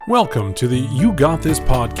Welcome to the You Got This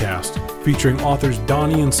podcast, featuring authors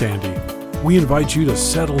Donnie and Sandy. We invite you to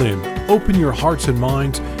settle in, open your hearts and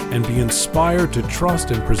minds, and be inspired to trust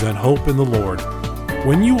and present hope in the Lord.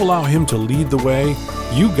 When you allow Him to lead the way,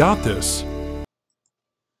 you got this.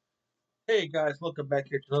 Hey guys, welcome back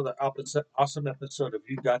here to another awesome episode of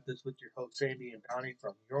You Got This with your host Sandy and Donnie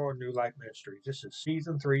from Your New Life Ministries. This is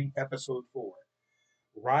Season 3, Episode 4.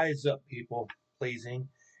 Rise up, people, pleasing,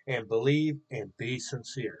 and believe and be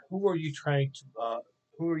sincere. Who are you trying to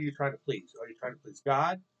please? Are you trying to please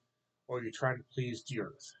God, or are you trying to please the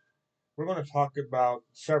earth? We're going to talk about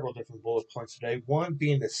several different bullet points today. One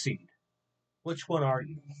being the seed. Which one are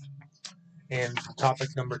you? And topic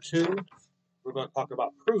number 2, we're going to talk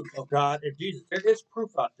about proof of God and Jesus. There is proof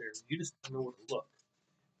out there. You just don't know where to look.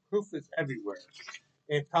 Proof is everywhere.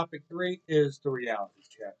 And topic 3 is the reality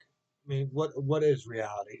check. I mean, what is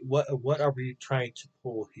reality? What are we trying to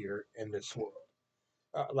pull here in this world?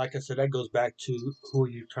 Like I said, that goes back to who are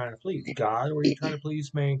you trying to please, God, or are you trying to please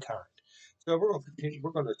mankind? So we're going to continue.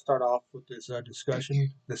 We're going to start off with this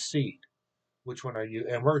discussion: the seed. Which one are you?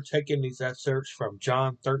 And we're taking these excerpts from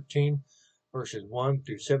John 13, verses 1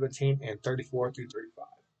 through 17, and 34 through 35.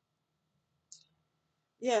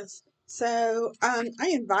 Yes. So I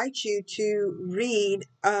invite you to read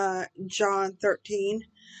John 13.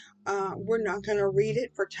 We're not going to read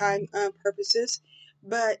it for time purposes,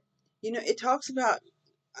 but it talks about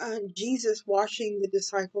Jesus washing the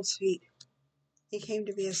disciples' feet. He came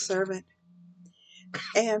to be a servant.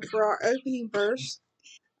 And for our opening verse,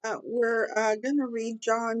 we're going to read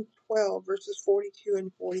John 12, verses 42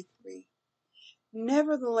 and 43.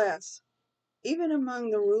 Nevertheless, even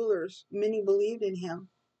among the rulers, many believed in him.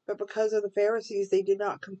 But because of the Pharisees, they did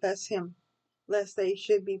not confess him, lest they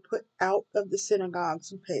should be put out of the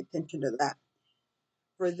synagogues. And pay attention to that.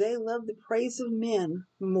 For they love the praise of men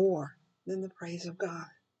more than the praise of God.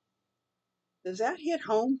 Does that hit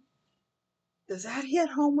home? Does that hit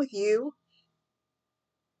home with you?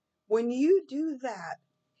 When you do that,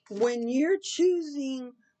 when you're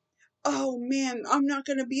choosing, oh man, I'm not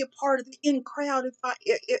going to be a part of the in crowd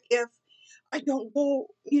if I don't go,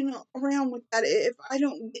 around with that. If I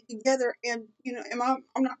don't get together and, I'm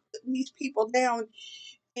not putting these people down.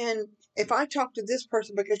 And if I talk to this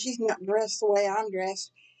person because she's not dressed the way I'm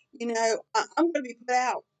dressed, I'm going to be put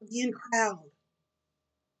out the in crowd.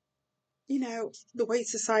 The way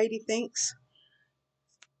society thinks.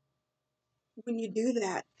 When you do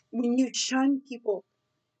that, when you shun people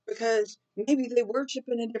because maybe they worship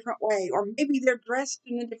in a different way, or maybe they're dressed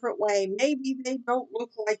in a different way, maybe they don't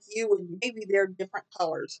look like you, and maybe they're different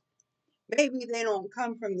colors. Maybe they don't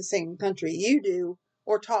come from the same country you do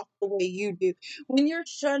or talk the way you do. When you're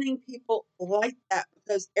shunning people like that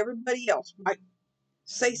because everybody else might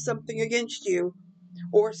say something against you,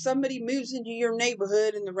 or somebody moves into your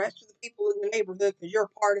neighborhood and the rest of the people in the neighborhood, because you're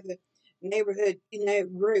part of the neighborhood,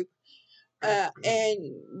 group, and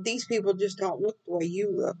these people just don't look the way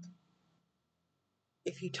you look.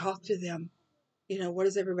 If you talk to them, what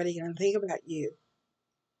is everybody going to think about you?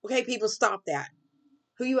 Okay, people, stop that.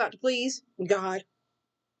 Who you out to please? God.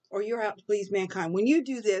 Or you're out to please mankind. When you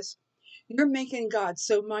do this, you're making God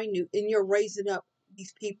so minute, and you're raising up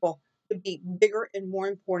these people to be bigger and more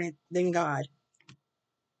important than God.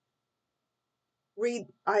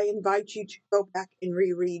 I invite you to go back and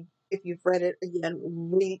reread, if you've read it again,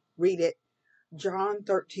 read it, John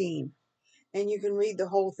 13. And you can read the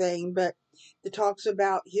whole thing, but it talks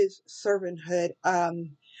about his servanthood. I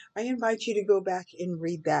invite you to go back and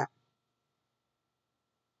read that.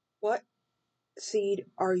 What seed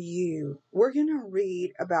are you? We're going to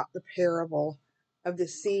read about the parable of the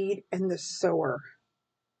seed and the sower.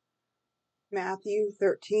 Matthew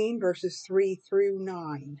 13, verses 3 through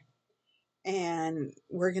 9. And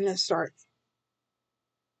we're going to start.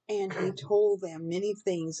 And he told them many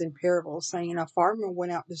things in parables, saying, a farmer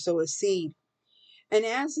went out to sow a seed. And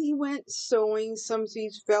as he went sowing, some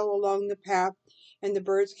seeds fell along the path, and the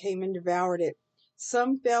birds came and devoured it.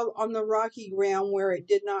 Some fell on the rocky ground where it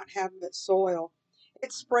did not have much soil.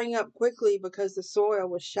 It sprang up quickly because the soil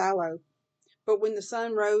was shallow. But when the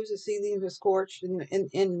sun rose, the seedlings were scorched,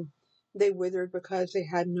 and they withered because they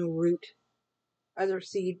had no root. Other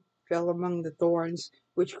seed fell among the thorns,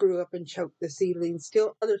 which grew up and choked the seedlings.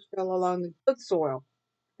 Still others fell along the good soil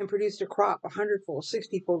and produced a crop 100-fold,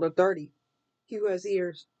 60-fold, or 30. He who has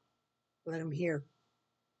ears, let him hear.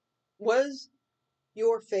 Was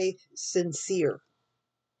your faith sincere?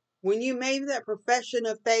 When you made that profession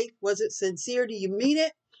of faith, was it sincere? Do you mean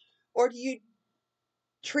it? Or do you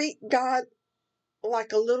treat God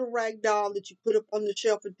like a little rag doll that you put up on the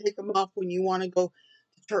shelf and take them off when you want to go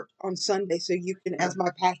to church on Sunday so you can, as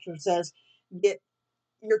my pastor says, get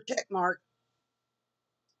your check mark,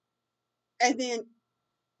 and then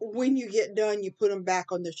when you get done, you put them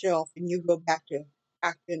back on the shelf and you go back to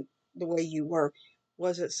acting the way you were.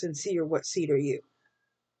 Was it sincere? What seed are you?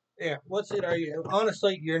 Yeah, what's it? Are you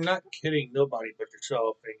honestly? You're not kidding nobody but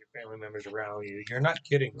yourself and your family members around you. You're not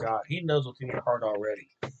kidding God. He knows what's in your heart already.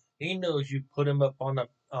 He knows you put him up on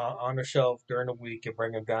the shelf during the week and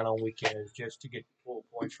bring him down on weekends just to get full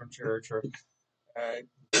points from church or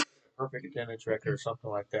perfect attendance record or something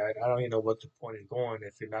like that. I don't even know what the point is going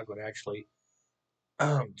if you're not going to actually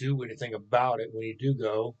do anything about it when you do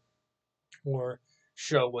go, or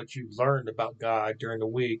show what you learned about God during the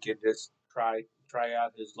week and just try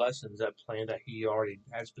out his lessons, that plan that he already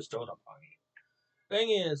has bestowed upon you. Thing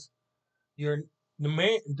is, you're the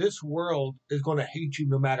man. This world is going to hate you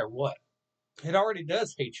no matter what. It already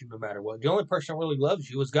does hate you no matter what. The only person that really loves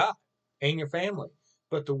you is God and your family.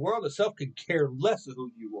 But the world itself can care less of who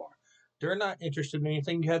you are. They're not interested in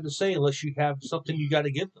anything you have to say unless you have something you got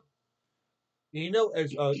to give them. You know,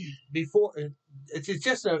 as before, it's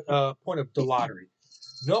just a point of the lottery.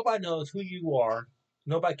 Nobody knows who you are.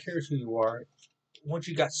 Nobody cares who you are. Once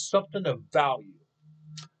you got something of value,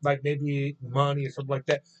 like maybe money or something like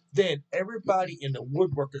that, then everybody in the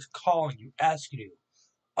woodwork is calling you, asking you,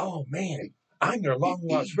 "Oh man, I'm your long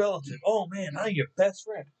lost relative. Oh man, I'm your best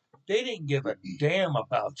friend." They didn't give a damn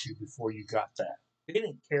about you before you got that. They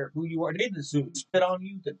didn't care who you are. They just would spit on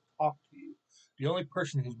you to talk to you. The only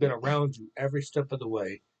person who's been around you every step of the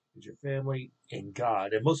way is your family and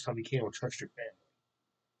God. And most of the time, you can't even trust your family.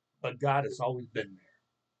 But God has always been there.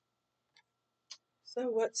 So,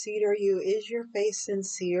 what seed are you? Is your faith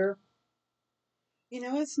sincere?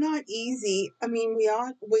 It's not easy. I mean, we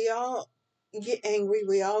all get angry.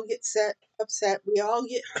 We all get upset. We all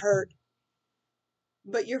get hurt.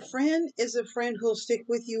 But your friend is a friend who'll stick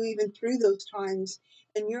with you even through those times.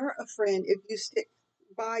 And you're a friend if you stick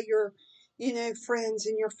by your, friends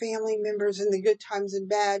and your family members in the good times and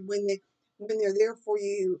bad when they're there for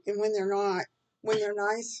you and when they're not, when they're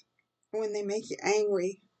nice, and when they make you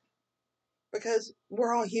angry. Because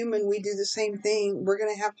we're all human, we do the same thing. We're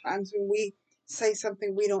gonna have times when we say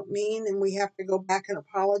something we don't mean and we have to go back and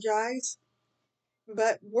apologize.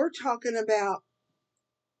 But we're talking about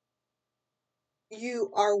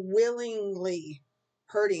you are willingly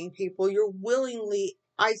hurting people, you're willingly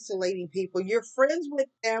isolating people, you're friends with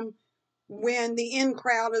them when the in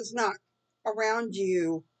crowd is not around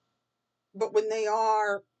you, but when they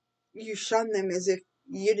are, you shun them as if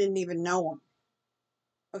you didn't even know them.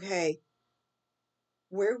 Okay,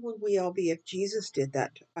 where would we all be if Jesus did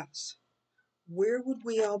that to us? Where would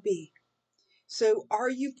we all be? So, are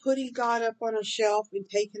you putting God up on a shelf and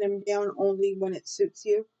taking him down only when it suits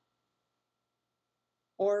you?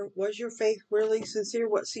 Or was your faith really sincere?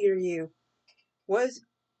 What seed are you?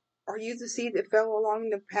 Are you the seed that fell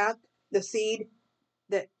along the path? The seed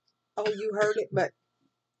that, oh, you heard it, but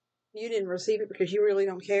you didn't receive it because you really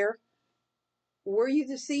don't care? Were you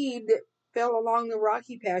the seed that fell along the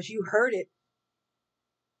rocky path? You heard it.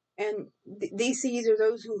 And these seeds are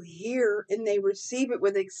those who hear and they receive it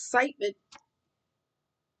with excitement,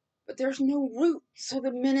 but there's no root. So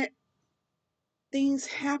the minute things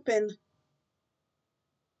happen,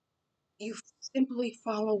 you simply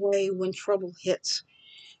fall away when trouble hits.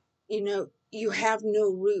 You have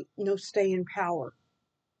no root, no staying power.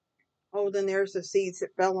 Oh, then there's the seeds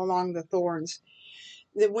that fell along the thorns.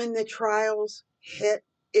 That when the trials hit,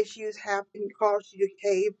 issues happen, cause you to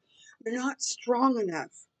cave, you're not strong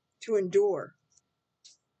enough to endure.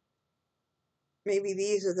 Maybe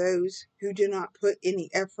these are those who do not put any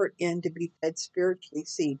effort in to be fed spiritually.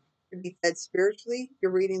 See, to be fed spiritually,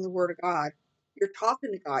 you're reading the Word of God. You're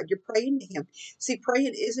talking to God. You're praying to Him. See,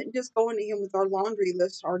 praying isn't just going to Him with our laundry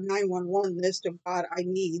list, our 911 list of God, I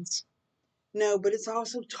needs. No, but it's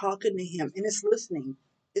also talking to Him and it's listening.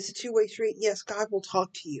 It's a two-way street. Yes, God will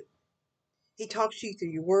talk to you. He talks to you through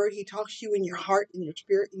your word. He talks to you in your heart and your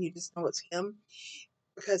spirit, and you just know it's Him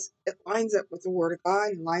because it lines up with the Word of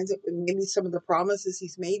God and lines up with maybe some of the promises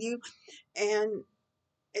He's made you, and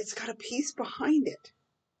it's got a peace behind it.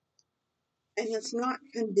 And it's not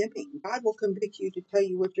condemning. God will convict you to tell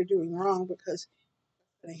you what you're doing wrong because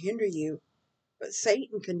it's going to hinder you. But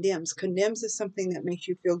Satan condemns. Condemns is something that makes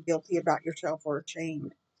you feel guilty about yourself or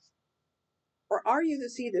ashamed. Or are you the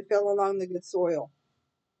seed that fell along the good soil?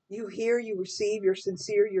 You hear, you receive, you're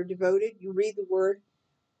sincere, you're devoted, you read the Word,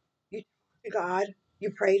 you talk to God,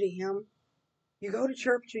 you pray to Him, you go to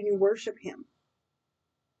church and you worship Him.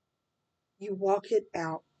 You walk it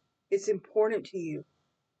out. It's important to you.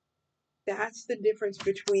 That's the difference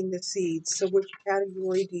between the seeds. So which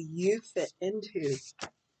category do you fit into?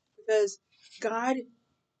 Because God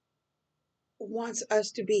wants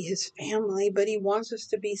us to be his family, but he wants us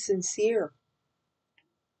to be sincere.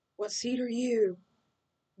 What seed are you?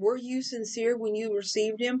 Were you sincere when you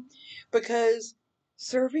received him? Because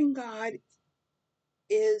serving God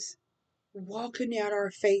is walking out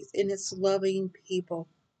our faith, and it's loving people.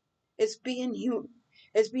 It's being human.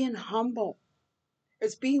 It's being humble.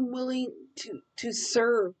 It's being willing to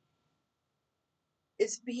serve.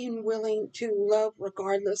 It's being willing to love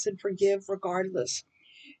regardless and forgive regardless.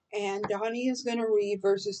 And Donnie is going to read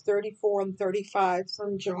verses 34 and 35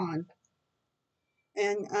 from John.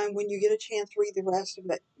 And when you get a chance, read the rest of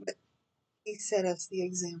it. But he set us the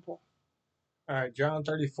example. All right, John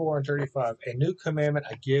 34 and 35. A new commandment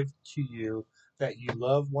I give to you, that you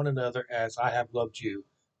love one another as I have loved you,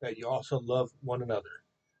 that you also love one another.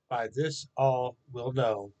 By this all will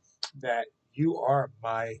know that you are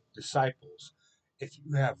my disciples, if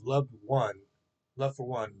you have love for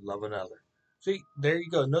one, love another. See, there you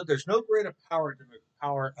go. No, there's no greater power than the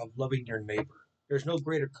power of loving your neighbor. There's no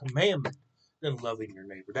greater commandment than loving your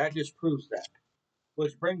neighbor. That just proves that.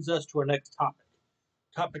 Which brings us to our next topic.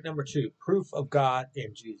 Topic number 2, proof of God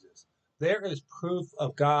in Jesus. There is proof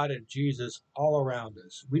of God in Jesus all around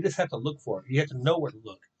us. We just have to look for it. You have to know where to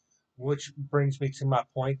look. Which brings me to my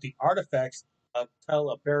point. The artifacts tell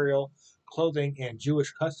of burial, clothing, and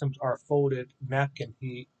Jewish customs are folded napkin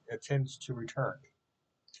he intends to return.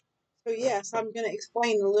 So yes, I'm going to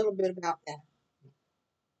explain a little bit about that.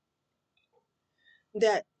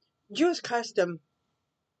 That Jewish custom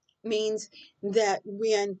means that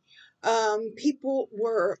when people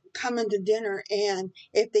were coming to dinner, and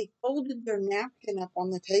if they folded their napkin up on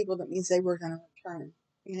the table, that means they were going to return.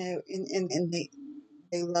 And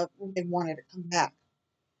they wanted to come back.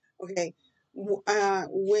 Okay.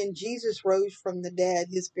 When Jesus rose from the dead,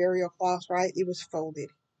 his burial cloth, right? It was folded.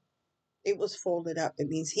 It was folded up. It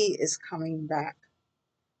means he is coming back.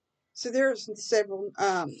 So there's several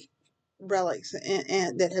relics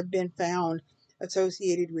and that have been found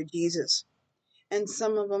associated with Jesus. And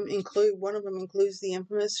one of them includes the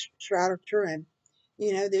infamous Shroud of Turin.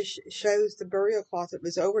 This shows the burial cloth that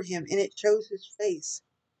was over him, and it shows his face.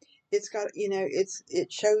 It's got,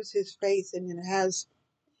 it shows his face, and it has,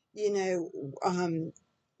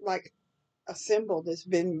 like a symbol that's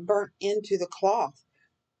been burnt into the cloth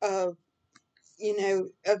of,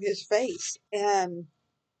 of his face. And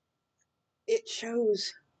it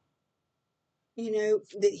shows,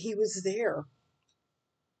 that he was there.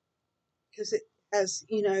 Because it has,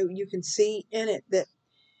 you can see in it that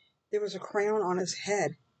there was a crown on his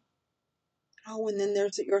head. Oh, and then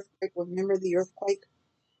there's the earthquake. Remember the earthquake?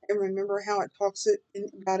 And remember how it talks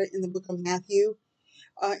about it in the book of Matthew?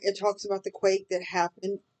 It talks about the quake that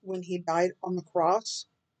happened when he died on the cross.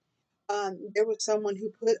 There was someone who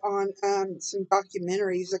put on some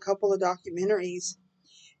documentaries, a couple of documentaries,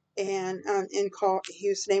 and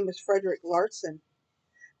his name was Frederick Larson.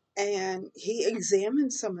 And he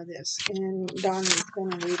examined some of this, and Donnie's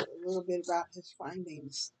going to read a little bit about his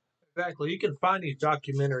findings. Exactly. You can find these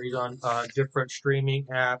documentaries on different streaming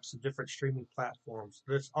apps and different streaming platforms.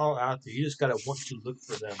 It's all out there. You just got to want to look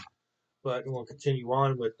for them. But we'll continue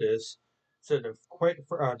on with this. So the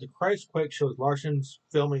Christ quake shows Larson's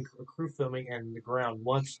crew filming, and the ground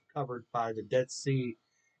once covered by the Dead Sea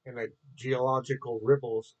and the geological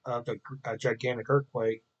ripples of a gigantic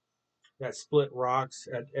earthquake that split rocks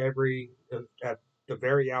at the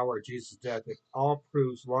very hour of Jesus' death. It all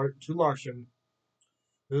proves to Larson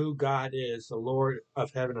who God is, the Lord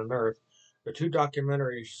of heaven and earth. The two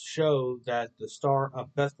documentaries show that the Star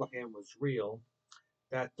of Bethlehem was real,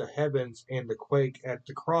 that the heavens and the quake at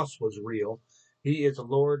the cross was real. He is the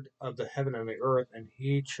Lord of the heaven and the earth, and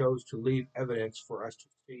he chose to leave evidence for us to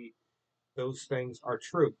see those things are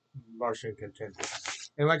true, Larson contended.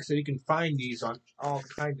 And like I said, you can find these on all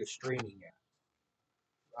kinds of streaming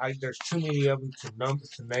apps. There's too many of them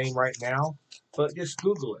to name right now, but just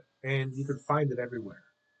Google it, and you can find it everywhere.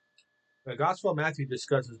 The Gospel of Matthew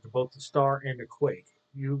discusses both the star and the quake.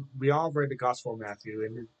 We all read the Gospel of Matthew,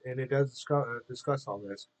 and it does discuss all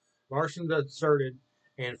this. Larson asserted,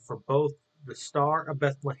 and for both the Star of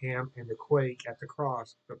Bethlehem and the quake at the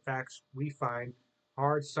cross, the facts we find,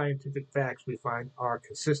 hard scientific facts we find, are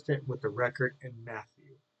consistent with the record in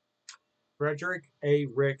Matthew. Frederick A.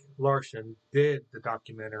 Rick Larson did the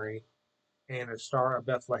documentary and the Star of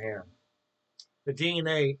Bethlehem. The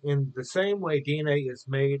DNA, in the same way DNA is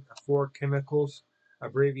made of 4 chemicals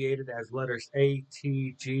abbreviated as letters A,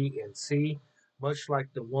 T, G, and C, much like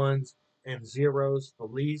the ones and zeros.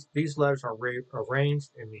 These letters are arranged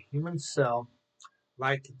in the human cell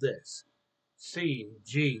like this: C,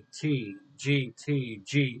 G, T, G, T,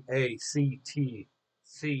 G, A, C, T,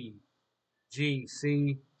 C, G,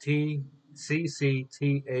 C, T,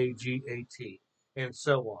 CCTAGAT, and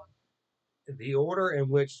so on. The order in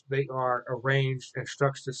which they are arranged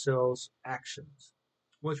instructs the cell's actions,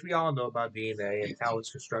 which we all know about DNA and how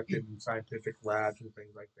it's constructed in scientific labs and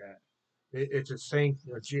things like that. It's a same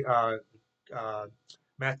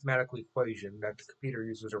mathematical equation that the computer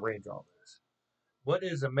uses to arrange all this. What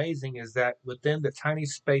is amazing is that within the tiny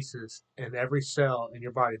spaces in every cell in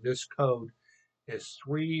your body, this code is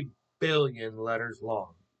 3 billion letters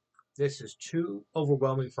long. This is too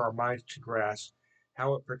overwhelming for our minds to grasp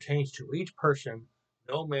how it pertains to each person.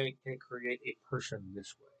 No man can create a person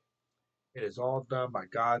this way. It is all done by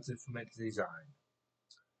God's infinite design.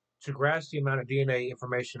 To grasp the amount of DNA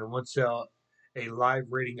information in one cell, a live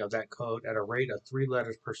reading of that code at a rate of 3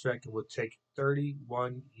 letters per second would take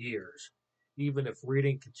 31 years, even if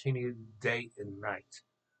reading continued day and night.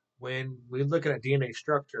 When we look at a DNA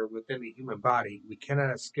structure within the human body, we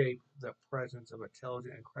cannot escape the presence of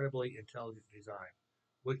incredibly intelligent design,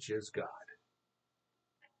 which is God.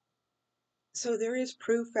 So there is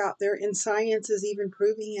proof out there, and science is even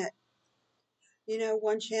proving it. You know,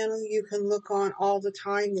 one channel you can look on all the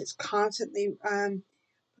time that's constantly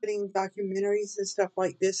putting documentaries and stuff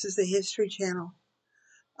like this is the History Channel.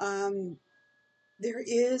 There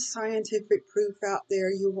is scientific proof out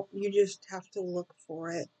there. You just have to look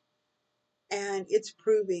for it. And it's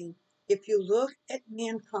proving, if you look at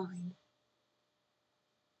mankind,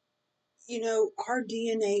 you know, our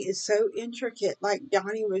DNA is so intricate, like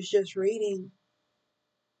Donnie was just reading.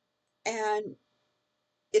 And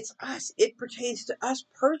it's us. It pertains to us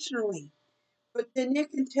personally. But then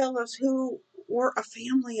it can tell us who we're a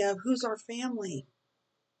family of, who's our family.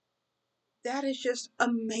 That is just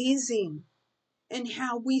amazing. And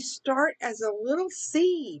how we start as a little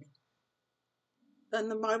seed. Doesn't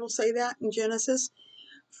the Bible say that in Genesis?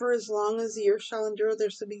 For as long as the earth shall endure, there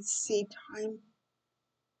shall be seed time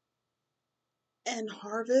and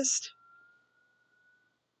harvest.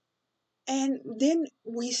 And then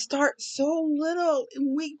we start so little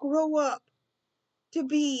and we grow up to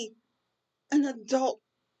be an adult.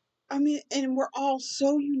 I mean, and we're all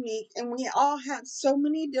so unique and we all have so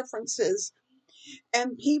many differences.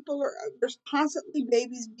 And there's constantly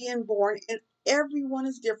babies being born and everyone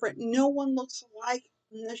is different. No one looks alike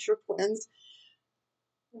unless you're twins.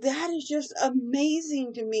 That is just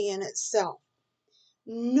amazing to me in itself.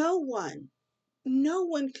 No one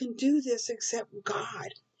can do this except God.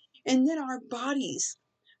 And then our bodies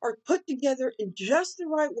are put together in just the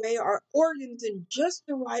right way, our organs in just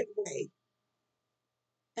the right way.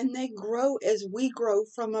 And they grow as we grow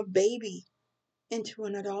from a baby into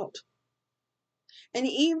an adult. And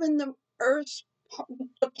even the Earth,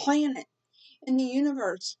 the planet, and the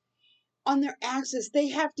universe, on their axis, they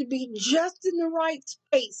have to be just in the right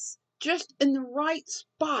space, just in the right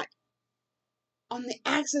spot on the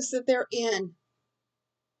axis that they're in.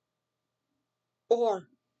 Or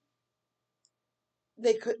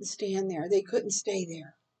they couldn't stand there. They couldn't stay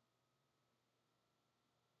there.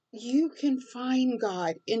 You can find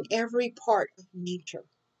God in every part of nature.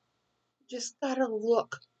 Just gotta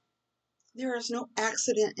look. There is no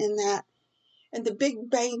accident in that. And the Big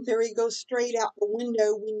Bang Theory goes straight out the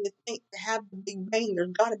window when you think to have the Big Bang.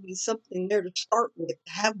 There's got to be something there to start with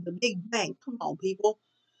to have the Big Bang. Come on, people.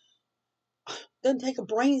 Doesn't take a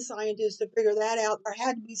brain scientist to figure that out. There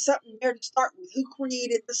had to be something there to start with. Who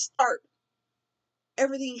created the start?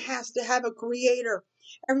 Everything has to have a creator.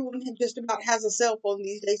 Everyone just about has a cell phone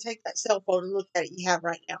these days. Take that cell phone and look at it you have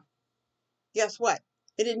right now. Guess what?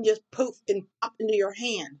 It didn't just poof and pop into your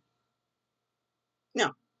hand.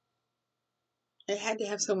 No. It had to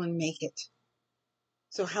have someone make it.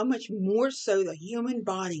 So how much more so the human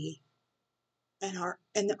body and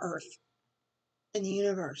the earth and the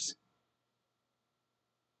universe?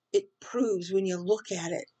 It proves when you look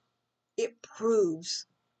at it, it proves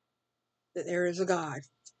that there is a God.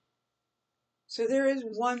 So there is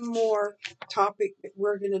one more topic that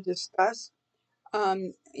we're going to discuss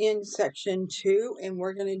in section 2, and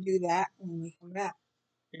we're going to do that when we come back.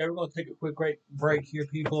 Yeah, we're going to take a quick break here,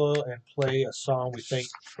 people, and play a song we think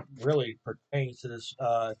really pertains to this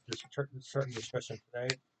certain discussion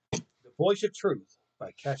today. The Voice of Truth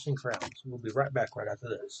by Casting Crowns. We'll be right back right after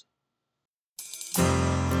this.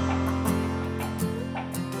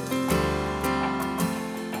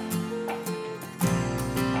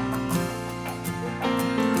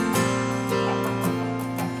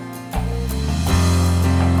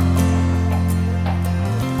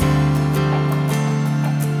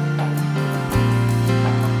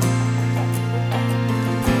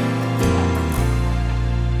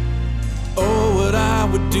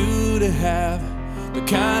 Do to have the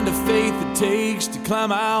kind of faith it takes to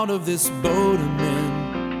climb out of this boat I'm in.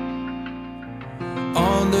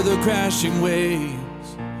 under the crashing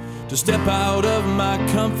waves, to step out of my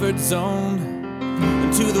comfort zone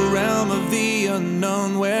into the realm of the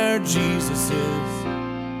unknown where Jesus is,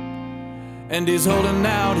 and he's holding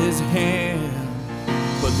out his hand.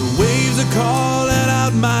 But the waves are calling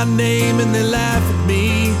out my name and they laugh at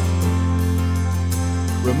me,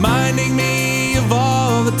 reminding me of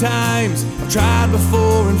all the times I've tried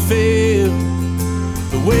before and failed.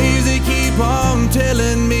 The waves, they keep on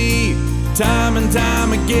telling me time and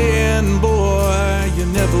time again, boy, you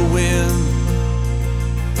never win.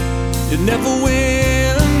 You never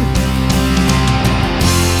win.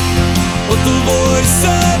 But the voice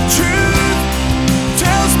of truth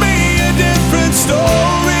tells me a different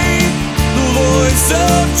story. The voice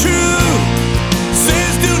of truth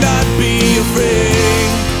says do not be afraid.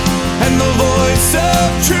 And the voice of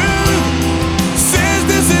truth says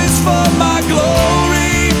this is for my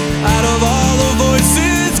glory. Out of all the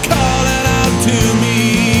voices calling out to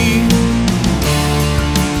me,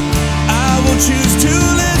 I will choose to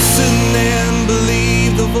listen and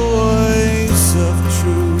believe the voice of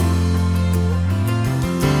truth.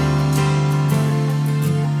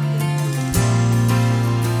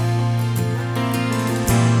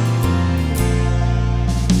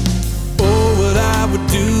 Oh, what I would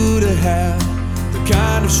do to have the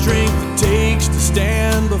kind of strength it takes to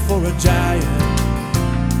stand before a giant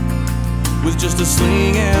with just a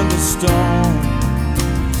sling and a stone,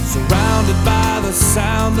 surrounded by the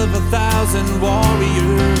sound of 1,000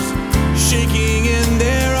 warriors shaking in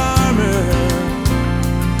their armor,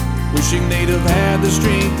 wishing they'd have had the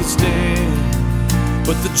strength to stand.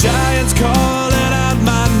 But the giant's calling out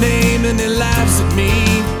my name and he laughs at me,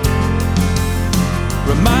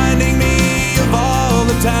 reminding me of all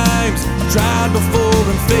the times I've tried before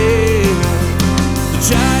and failed. The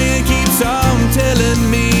giant keeps on telling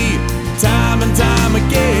me time and time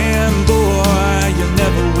again, boy, you'll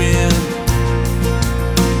never win.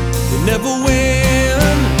 You'll never win.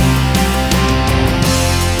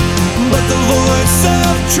 But the voice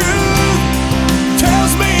of truth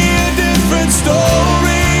tells me a different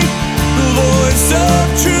story. The voice of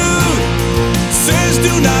truth says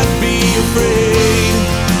do not be afraid.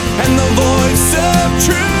 And the voice of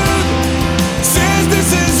truth says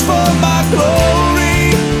this is for my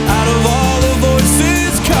glory. Out of all the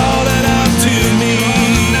voices calling out to me,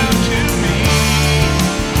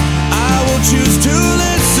 I will choose to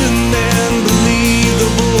listen and believe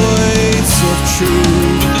the voice of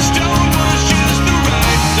truth. But the stone was just the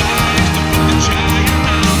right size to put the giant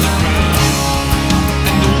on the ground,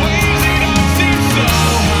 and the waves, they don't seem so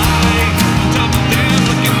high on top of them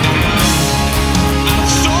looking down. I'll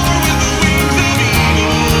soar with the wings of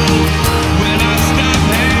eagle when I stop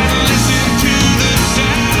and listen to the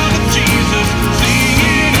sound of Jesus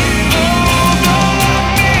singing over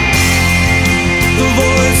me. The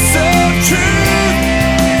voice of truth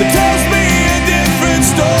that tells me a different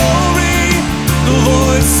story. The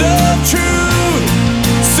voice of truth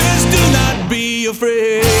says do not be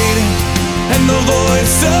afraid. And the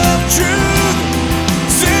voice of truth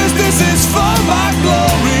says this is for my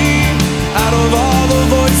glory. Out of all the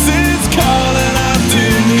voices calling out to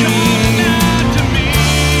me,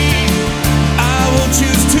 I will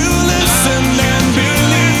choose to listen and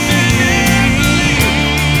believe.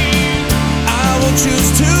 I will choose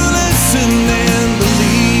to listen and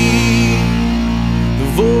believe the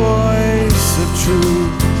voice of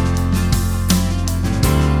truth.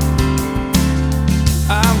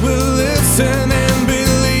 I will listen and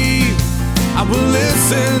believe. I will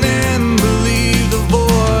listen and believe the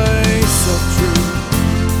voice of truth.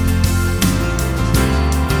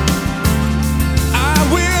 I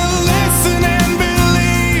will listen and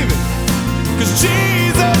believe, 'cause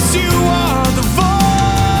Jesus, you are the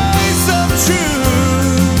voice of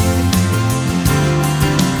truth.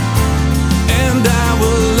 And I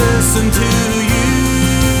will listen to you.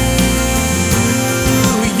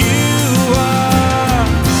 You are.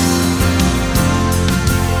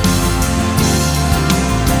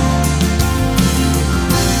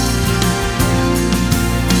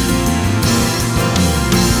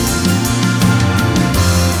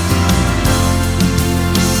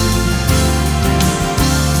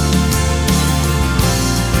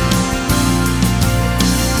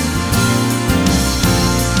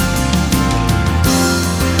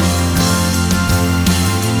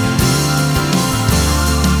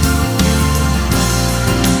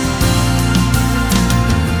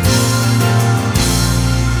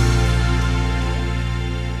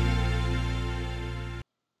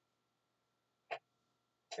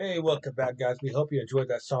 Hey, welcome back, guys. We hope you enjoyed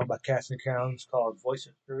that song by Casting Crowns called Voice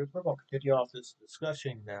of Truth. We're going to continue off this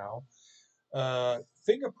discussion now.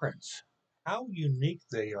 Fingerprints. how unique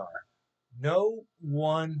they are. No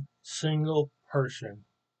one single person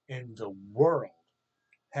in the world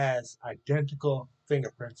has identical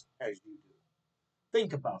fingerprints as you do.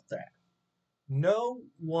 Think about that. No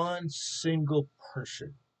one single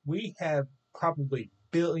person. We have probably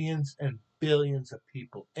billions and billions of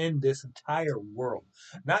people in this entire world,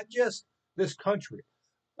 not just this country,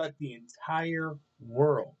 but the entire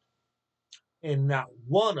world. And not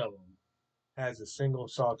one of them has a single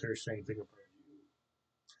solitary same fingerprint.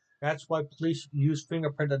 That's why police use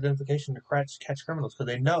fingerprint identification to catch criminals, because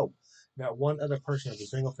they know not one other person has a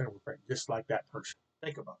single fingerprint just like that person.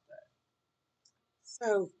 Think about that.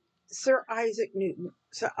 So, Sir Isaac Newton.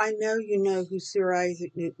 So I know you know who Sir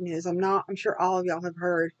Isaac Newton is. I'm sure all of y'all have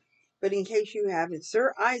heard, but in case you haven't,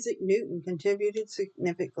 Sir Isaac Newton contributed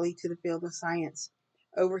significantly to the field of science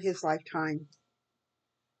over his lifetime.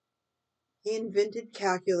 He invented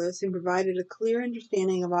calculus and provided a clear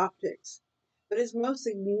understanding of optics, but his most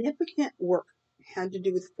significant work had to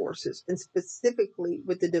do with forces, and specifically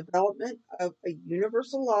with the development of a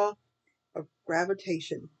universal law of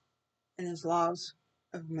gravitation and his laws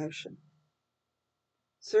of motion.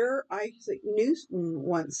 Sir Isaac Newton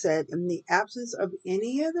once said, in the absence of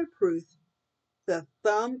any other proof, the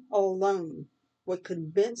thumb alone would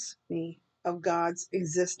convince me of God's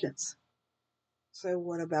existence. So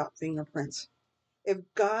what about fingerprints? If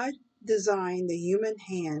God designed the human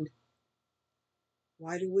hand,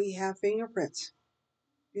 why do we have fingerprints?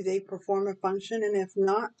 Do they perform a function? And if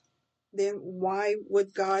not, then why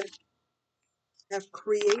would God have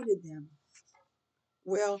created them?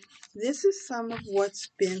 Well, this is some of what's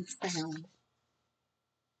been found.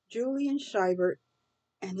 Julian Scheibert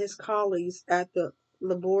and his colleagues at the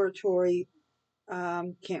laboratory,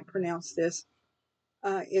 can't pronounce this,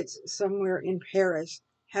 it's somewhere in Paris,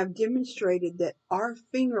 have demonstrated that our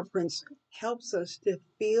fingerprints helps us to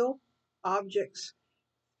feel objects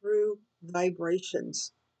through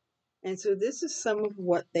vibrations. And so this is some of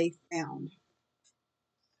what they found.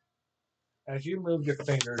 As you move your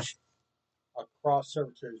fingers across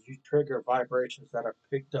surfaces, you trigger vibrations that are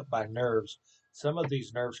picked up by nerves. Some of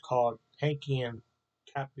these nerves, called Hankian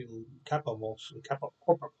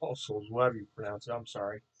corpuscles, whatever you pronounce it, I'm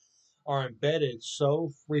sorry, are embedded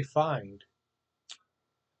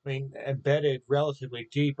embedded relatively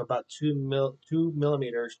deep, about 2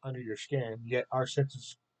 millimeters under your skin, yet our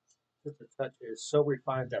sense of touch is so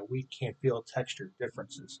refined that we can feel texture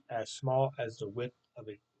differences as small as the width of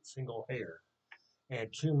a single hair.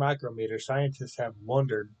 And 2 micrometers, scientists have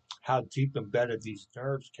wondered how deep embedded these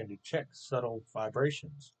nerves can detect subtle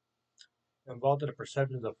vibrations, involved in the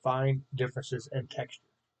perception of fine differences in texture.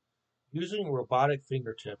 Using robotic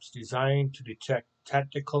fingertips designed to detect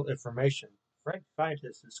tactical information, French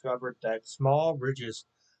scientists discovered that small ridges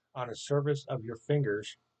on the surface of your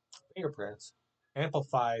fingerprints,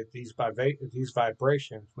 amplify these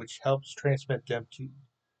vibrations, which helps transmit them to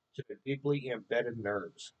the deeply embedded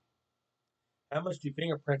nerves. How much do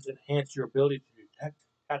fingerprints enhance your ability to detect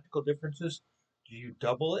tactical differences? Do you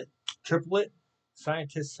double it, triple it?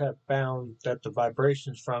 Scientists have found that the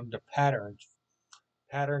vibrations from the patterned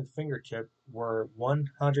fingertip were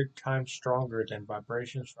 100 times stronger than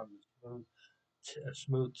vibrations from the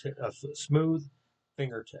smooth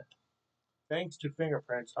fingertip. Thanks to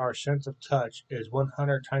fingerprints, our sense of touch is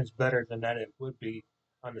 100 times better than that it would be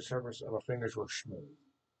on the surface of our fingers were smooth.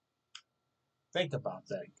 Think about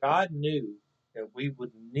that. God knew that we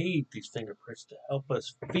would need these fingerprints to help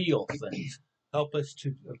us feel things, help us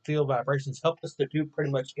to feel vibrations, help us to do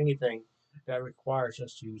pretty much anything that requires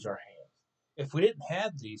us to use our hands. If we didn't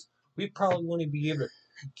have these, we probably wouldn't be able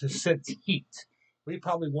to sense heat. We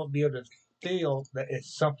probably wouldn't be able to feel that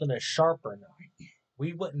it's something that's sharp or not.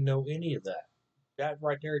 We wouldn't know any of that. That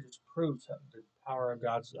right there just proves the power of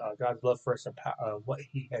God's love for us, and what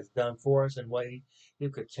He has done for us, and what He'll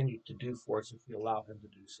continue to do for us if we allow Him to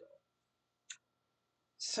do so.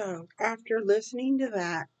 So after listening to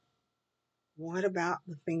that, what about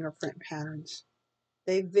the fingerprint patterns?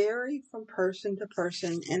 They vary from person to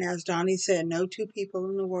person, and as Donnie said, no two people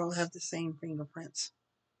in the world have the same fingerprints.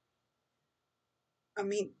 I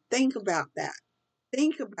mean, think about that.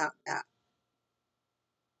 Think about that.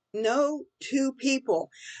 No two people.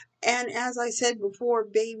 And as I said before,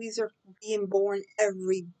 babies are being born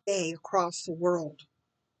every day across the world.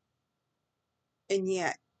 And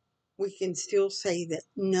yet, we can still say that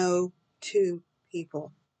no two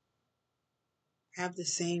people have the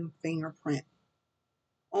same fingerprint.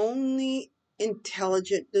 Only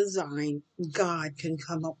intelligent design, God can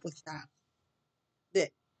come up with that. That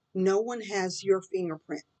no one has your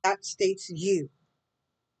fingerprint. That states you.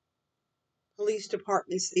 Police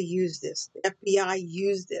departments, they use this. The FBI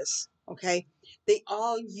use this. Okay? They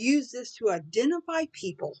all use this to identify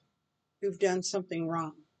people who've done something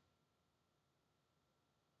wrong.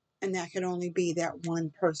 And that can only be that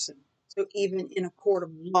one person. So even in a court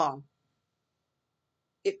of law,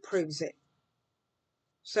 it proves it.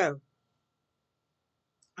 So,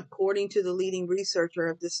 according to the leading researcher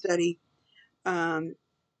of the study, um,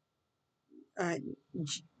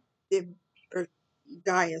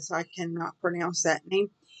 Gaius, I cannot pronounce that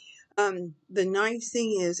name. The nice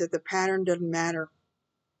thing is that the pattern doesn't matter.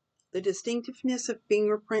 The distinctiveness of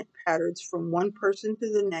fingerprint patterns from one person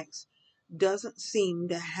to the next doesn't seem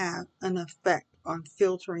to have an effect on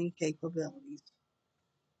filtering capabilities.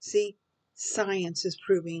 See, science is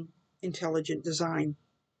proving intelligent design.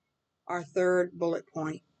 Our third bullet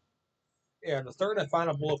point. Yeah, the third and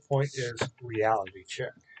final bullet point is reality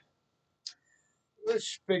check.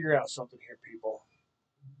 Let's figure out something here, people.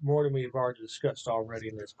 More than we've already discussed already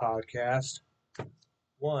in this podcast.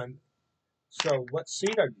 One, so what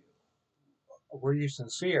seed are you? Were you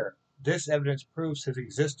sincere? This evidence proves his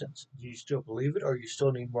existence. Do you still believe it, or you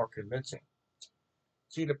still need more convincing?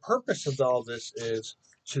 See, the purpose of all this is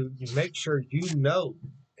to make sure you know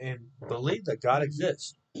and believe that God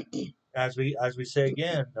exists. As we say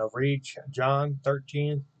again, read John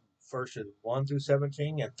 13, verses 1 through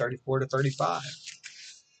 17 and 34 to 35.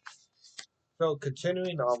 So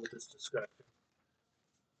continuing on with this discussion,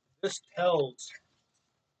 this tells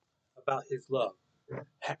about his love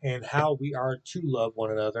and how we are to love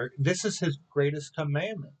one another. This is his greatest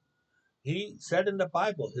commandment. He said in the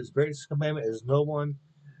Bible, his greatest commandment is no one.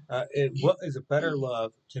 What is a better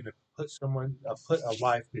love than to put a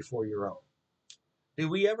life before your own? Do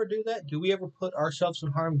we ever do that? Do we ever put ourselves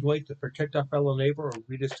in harm's way to protect our fellow neighbor, or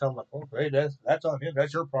we just tell them, "Oh, hey, that's on him.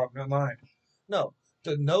 That's your problem, not mine." No,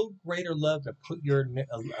 there's no greater love than put your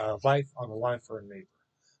life on the line for a neighbor.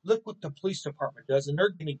 Look what the police department does, and they're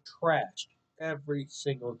getting trashed every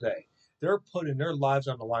single day. They're putting their lives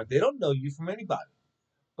on the line. They don't know you from anybody,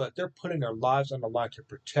 but they're putting their lives on the line to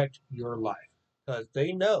protect your life because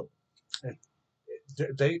they know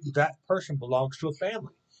that person belongs to a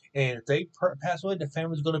family. And if they pass away, the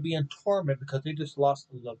family's going to be in torment because they just lost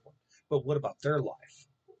a loved one. But what about their life?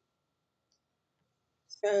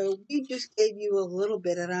 So we just gave you a little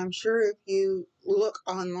bit, and I'm sure if you look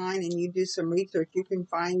online and you do some research, you can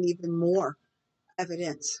find even more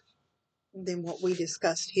evidence than what we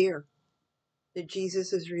discussed here. That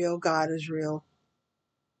Jesus is real, God is real.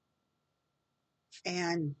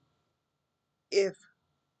 And if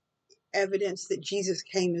evidence that Jesus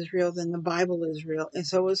came is real, then the Bible is real, and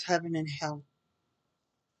so is heaven and hell.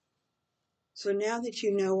 So now that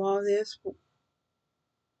you know all this,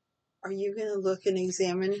 are you going to look and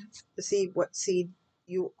examine to see what seed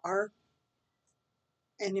you are?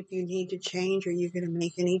 And if you need to change, are you going to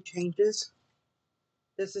make any changes?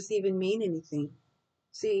 Does this even mean anything?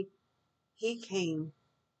 See, he came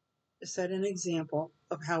to set an example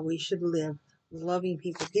of how we should live, loving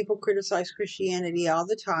people. People criticize Christianity all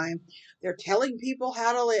the time. They're telling people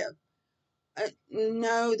how to live.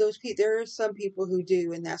 No, there are some people who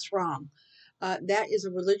do, and that's wrong. That is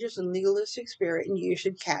a religious and legalistic spirit, and you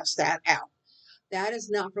should cast that out. That is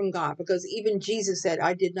not from God, because even Jesus said,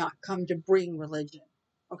 I did not come to bring religion.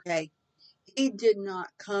 Okay? He did not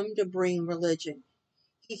come to bring religion.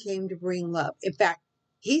 He came to bring love. In fact,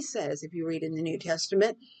 he says, if you read in the New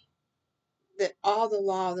Testament, that all the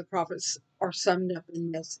law of the prophets are summed up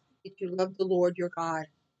in this: that you love the Lord your God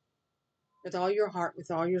with all your heart,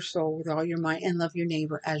 with all your soul, with all your mind, and love your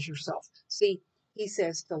neighbor as yourself. See, he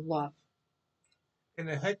says to love. And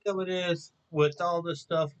the heck of it is, with all this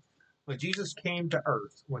stuff, when Jesus came to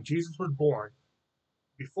earth, when Jesus was born,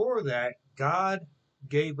 before that, God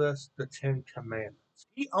gave us the 10 Commandments.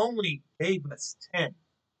 He only gave us 10.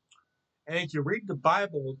 And if you read the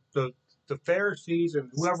Bible, the Pharisees and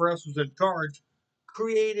whoever else was in charge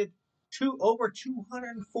created over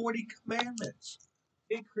 240 commandments.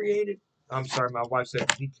 I'm sorry, my wife said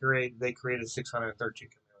they created 613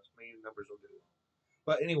 commandments. Maybe the numbers will get wrong.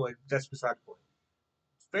 But anyway, that's beside the point.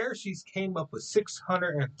 Pharisees came up with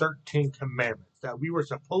 613 commandments that we were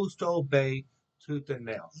supposed to obey tooth and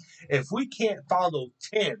nail. If we can't follow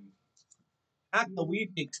 10, how can we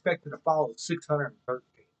be expected to follow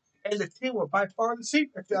 613? And the 10 were by far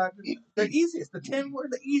the easiest. The 10 were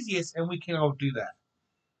the easiest, and we can't all do that.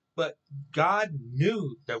 But God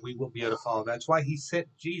knew that we wouldn't be able to follow. That's why he sent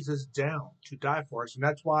Jesus down to die for us. And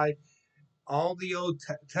that's why all the Old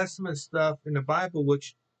Testament stuff in the Bible,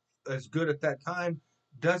 which is good at that time,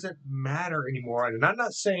 doesn't matter anymore. And I'm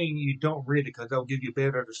not saying you don't read it because that'll give you a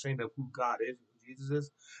better understanding of who God is and who Jesus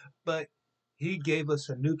is. But He gave us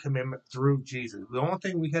a new commandment through Jesus. The only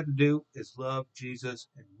thing we had to do is love Jesus,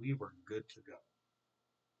 and we were good to go.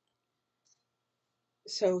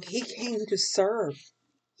 So he came to serve.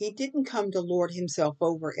 He didn't come to lord himself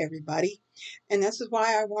over everybody. And this is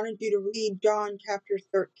why I wanted you to read John chapter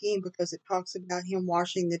 13, because it talks about him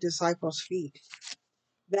washing the disciples' feet.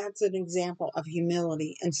 That's an example of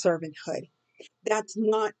humility and servanthood. That's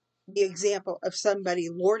not the example of somebody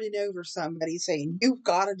lording over somebody saying, you've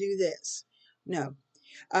got to do this. No.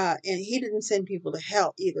 And he didn't send people to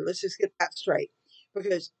hell either. Let's just get that straight,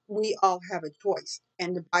 because we all have a choice.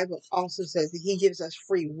 And the Bible also says that he gives us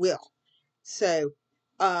free will. So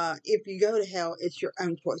if you go to hell, it's your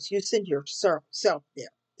own choice. You send yourself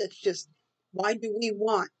there. That's just, why do we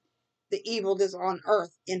want the evil that's on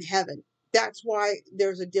earth in heaven? That's why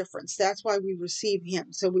there's a difference. That's why we receive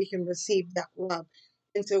him, so we can receive that love.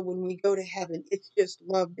 And so when we go to heaven, it's just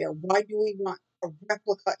love there. Why do we want a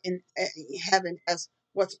replica in heaven as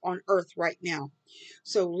what's on earth right now?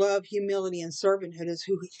 So love, humility, and servanthood is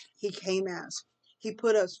who he came as. He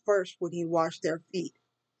put us first when he washed their feet,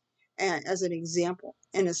 and as an example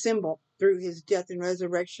and a symbol through his death and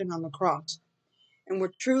resurrection on the cross. And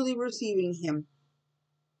we're truly receiving him.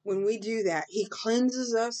 When we do that, he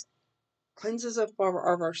cleanses us of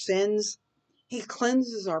our sins. He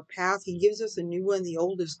cleanses our path. He gives us a new one. The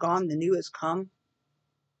old is gone, the new has come.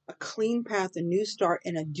 A clean path, a new start,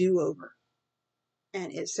 and a do-over.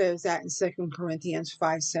 And it says that in 2 Corinthians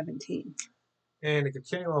 5:17. And to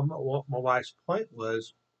continue on what my wife's point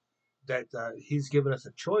was, that he's given us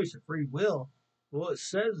a choice, a free will. Well, it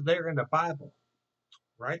says there in the Bible,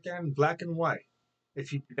 right there in black and white,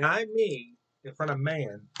 if you deny me in front of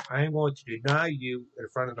man, I am going to deny you in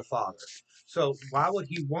front of the Father. So why would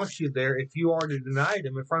he want you there if you already denied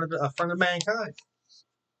him in front of mankind?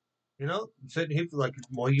 You know, said he like,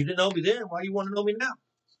 well, you didn't know me then. Why do you want to know me now?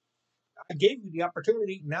 I gave you the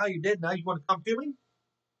opportunity. Now you did. Now you want to come to me?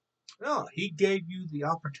 No, he gave you the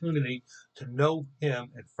opportunity to know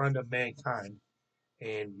him in front of mankind,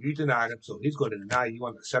 and you denied him, so he's going to deny you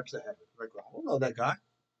on the steps of heaven. Like, I don't know that guy.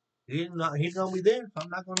 He didn't know me then, so I'm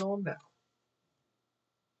not going to know him now.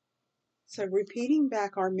 So repeating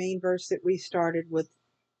back our main verse that we started with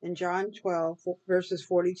in John 12, verses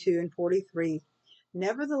 42 and 43,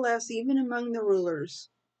 nevertheless, even among the rulers,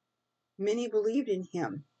 many believed in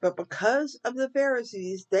him, but because of the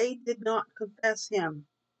Pharisees, they did not confess him,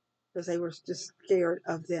 because they were just scared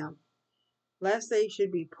of them, lest they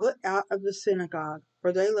should be put out of the synagogue,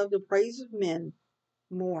 for they love the praise of men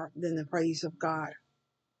more than the praise of God.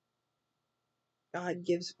 God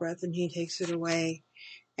gives breath and he takes it away,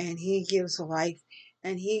 and he gives life,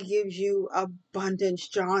 and he gives you abundance.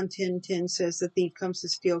 John 10:10 says, the thief comes to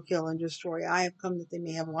steal, kill, and destroy. I have come that they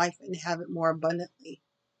may have life and have it more abundantly.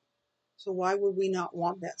 So why would we not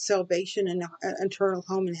want that? Salvation and an eternal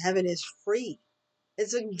home in heaven is free.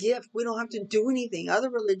 It's a gift. We don't have to do anything. Other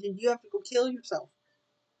religions, you have to go kill yourself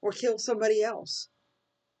or kill somebody else.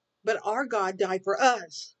 But our God died for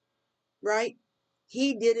us, right?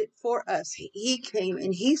 He did it for us. He came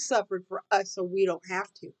and he suffered for us so we don't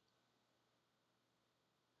have to.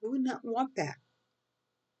 Who would not want that?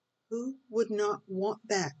 Who would not want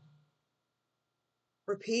that?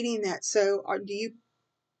 Repeating that. So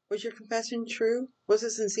was your confession true? Was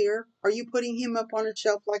it sincere? Are you putting him up on a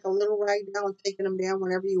shelf like a little rag doll and taking him down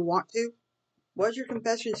whenever you want to? Was your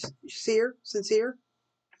confession sincere?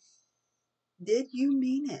 Did you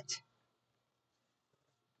mean it?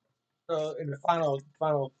 So in the final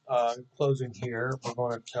closing here, we're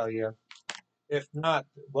going to tell you, if not,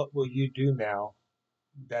 what will you do now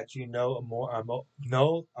that you know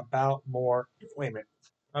about more? Wait a minute.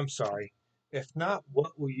 I'm sorry. If not,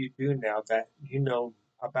 what will you do now that you know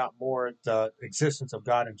about more the existence of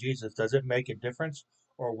God and Jesus? Does it make a difference,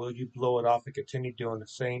 or will you blow it off and continue doing the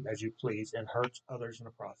same as you please and hurt others in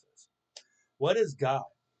the process? What is God?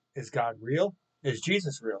 Is God real? Is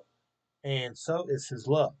Jesus real? And so is his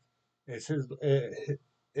love. Is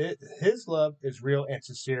his love is real and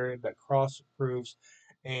sincere. The cross proves,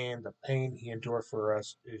 and the pain he endured for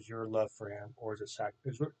us is your love for him, or is it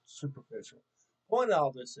superficial? Point of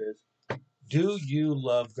all this is, do you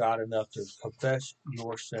love God enough to confess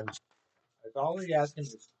your sins? That's all he's asking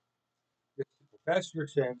is to confess your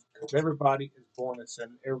sins, because everybody is born in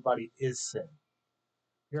sin. Everybody is sin.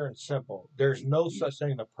 Pure and simple. There's no such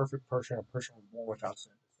thing as a perfect person. A person born without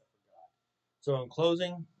sin. So in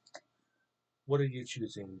closing, what are you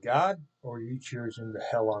choosing, God, or are you choosing the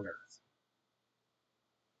hell on earth?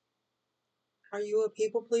 Are you a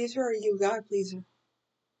people pleaser or are you a God pleaser?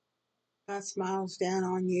 God smiles down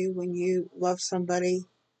on you when you love somebody,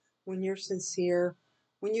 when you're sincere,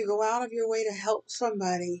 when you go out of your way to help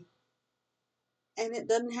somebody. And it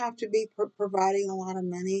doesn't have to be providing a lot of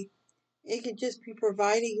money. It could just be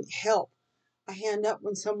providing help, a hand up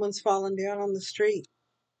when someone's falling down on the street,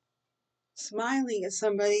 smiling at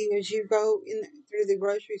somebody as you go in through the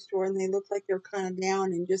grocery store and they look like they're kind of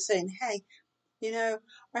down, and just saying, hey,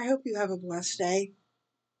 I hope you have a blessed day.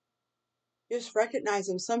 Just recognize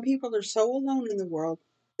them. Some people are so alone in the world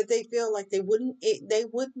that they feel like they wouldn't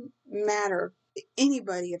matter to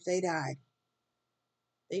anybody if they died.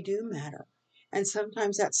 They do matter. And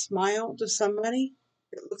sometimes that smile to somebody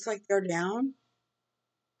that looks like they're down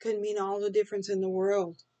could mean all the difference in the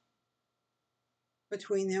world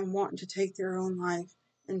between them wanting to take their own life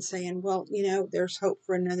and saying, well, there's hope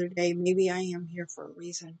for another day. Maybe I am here for a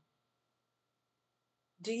reason.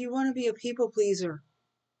 Do you want to be a people pleaser?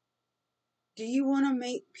 Do you want to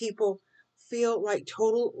make people feel like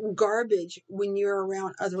total garbage when you're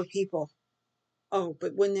around other people? Oh,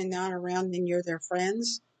 but when they're not around, then you're their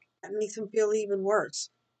friends? That makes them feel even worse.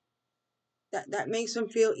 That makes them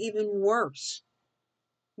feel even worse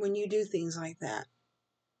when you do things like that.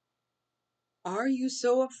 Are you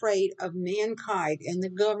so afraid of mankind and the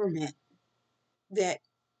government that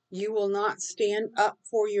you will not stand up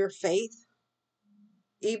for your faith,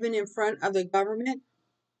 even in front of the government?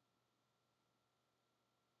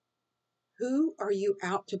 Who are you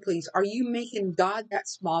out to please? Are you making God that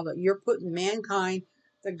small that you're putting mankind,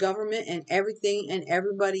 the government, and everything and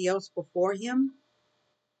everybody else before Him?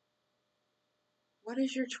 What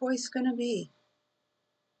is your choice going to be?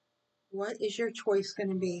 What is your choice going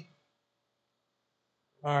to be?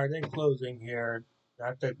 All right, in closing here,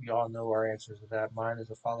 not that we all know our answers to that. Mine is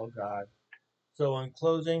to follow God. So in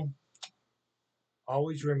closing,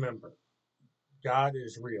 always remember, God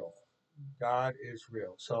is real. God is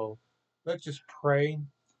real. So let's just pray.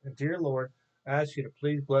 And dear Lord, I ask you to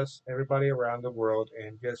please bless everybody around the world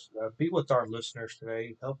and just be with our listeners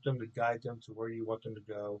today. Help them to guide them to where you want them to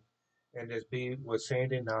go. And just be with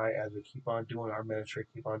Sandy and I as we keep on doing our ministry,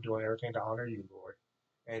 keep on doing everything to honor you, Lord.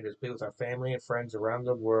 And just be with our family and friends around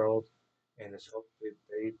the world. And just hope that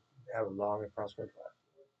they have a long and prosperous life.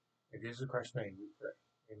 In Jesus Christ's name we pray.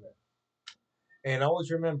 Amen. And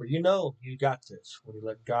always remember, you got this when you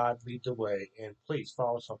let God lead the way. And please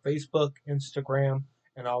follow us on Facebook, Instagram,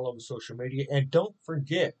 and all over social media. And don't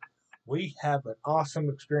forget, we have an awesome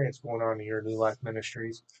experience going on in your New Life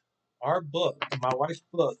Ministries. Our book, my wife's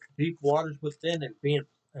book, Deep Waters Within, is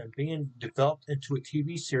being developed into a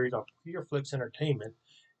TV series on PureFlix Entertainment.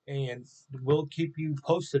 And we'll keep you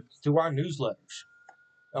posted through our newsletters.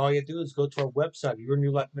 All you have to do is go to our website,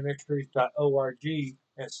 yournewlifeministries.org,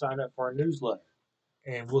 and sign up for our newsletter.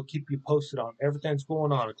 And we'll keep you posted on everything that's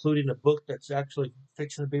going on, including a book that's actually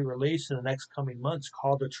fixing to be released in the next coming months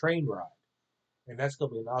called A Train Ride. And that's going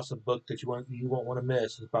to be an awesome book that you won't want to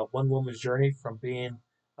miss. It's about one woman's journey from being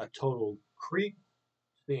a total creep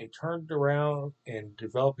to being turned around and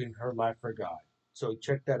developing her life for God. So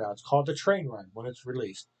check that out. It's called The Train Ride when it's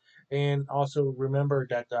released. And also remember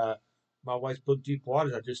that my wife's book, Deep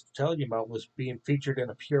Waters, I just told you about, was being featured in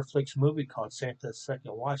a PureFlix movie called Santa's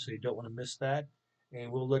Second Wife, so you don't want to miss that. And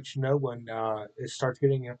we'll let you know when it starts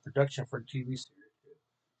getting in production for a TV series.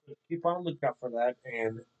 So keep on the lookout for that,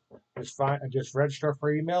 and just register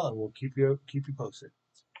for email, and we'll keep you posted.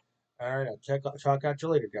 All right, I'll talk at you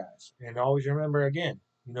later, guys. And always remember, again,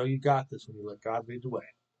 you got this when you let God lead the way.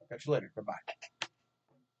 Catch you later. Bye-bye.